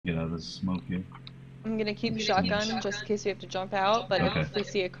there's smoke here. I'm gonna keep shotgun just in case we have to jump out, but Okay. if we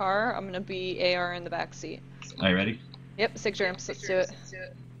see a car, I'm gonna be AR in the back seat. Are you ready? Yep, 6 germs, let's do it.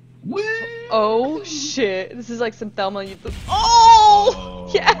 Whee! Oh shit, this is like some Thelma you. Oh!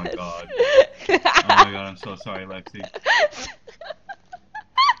 Oh Yes! my god. Oh my god, I'm so sorry, Lexi.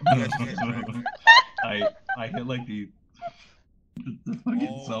 I hit like the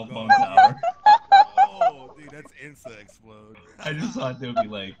fucking cell phone tower. Oh, dude, that's insta explode. I just thought there would be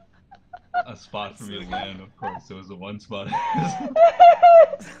like a spot for me to land. Of course, there was the one spot.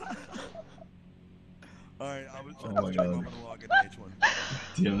 Alright, I'm Oh gonna my try God. I'm gonna log into H1.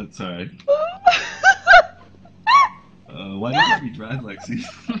 Damn it, sorry. Why did you let me drive, Lexi?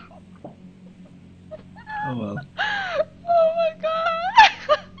 Oh well. Oh my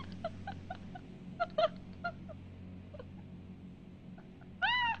god!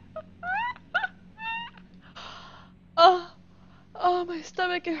 Oh, my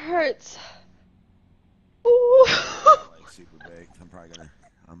stomach, it hurts. Ooh. Like super baked. I'm probably gonna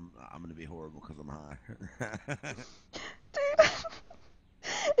I'm gonna be horrible because I'm high.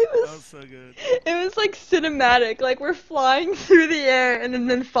 Dude, That was so good. it was like cinematic. Like we're flying through the air, and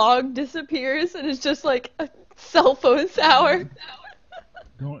then fog disappears, and it's just like a cell phone tower.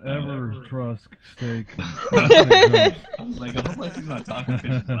 Don't ever trust steak. I was like, I hope Lexi's not talking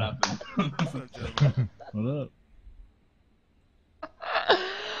fish laughing. What's up, gentlemen? What up?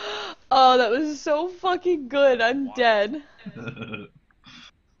 Oh, that was so fucking good. I'm dead.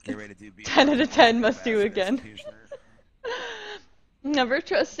 Get ready to do 10 out of 10 must do again. Never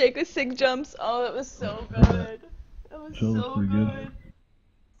trust steak with sig jumps. Oh, that was so good. That was That was so pretty good. good.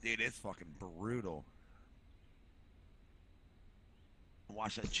 Dude, it's fucking brutal.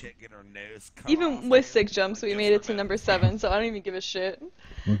 Watch that chick get her nose cut Even off, with dude. sig jumps, we Like, made good it for to men. number 7, so I don't even give a shit.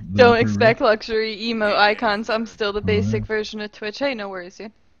 Was Don't that expect pretty luxury emote icons. I'm still the Oh, basic yeah. version of Twitch. Hey, no worries,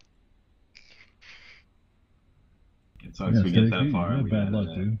 dude. It sucks we get that far. You We got bad gotta-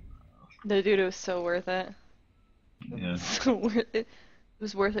 luck, dude. The dude, it was so worth it. Yeah. So worth it. It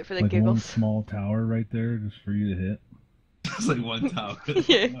was worth it for the Like one giggles. small tower right there just for you to hit. It's like one tower.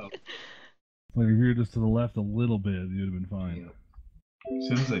 Yeah. No. Like if you were just to the left a little bit, you'd have been fine. As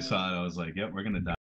soon as I saw it, I was like, yep, we're gonna die.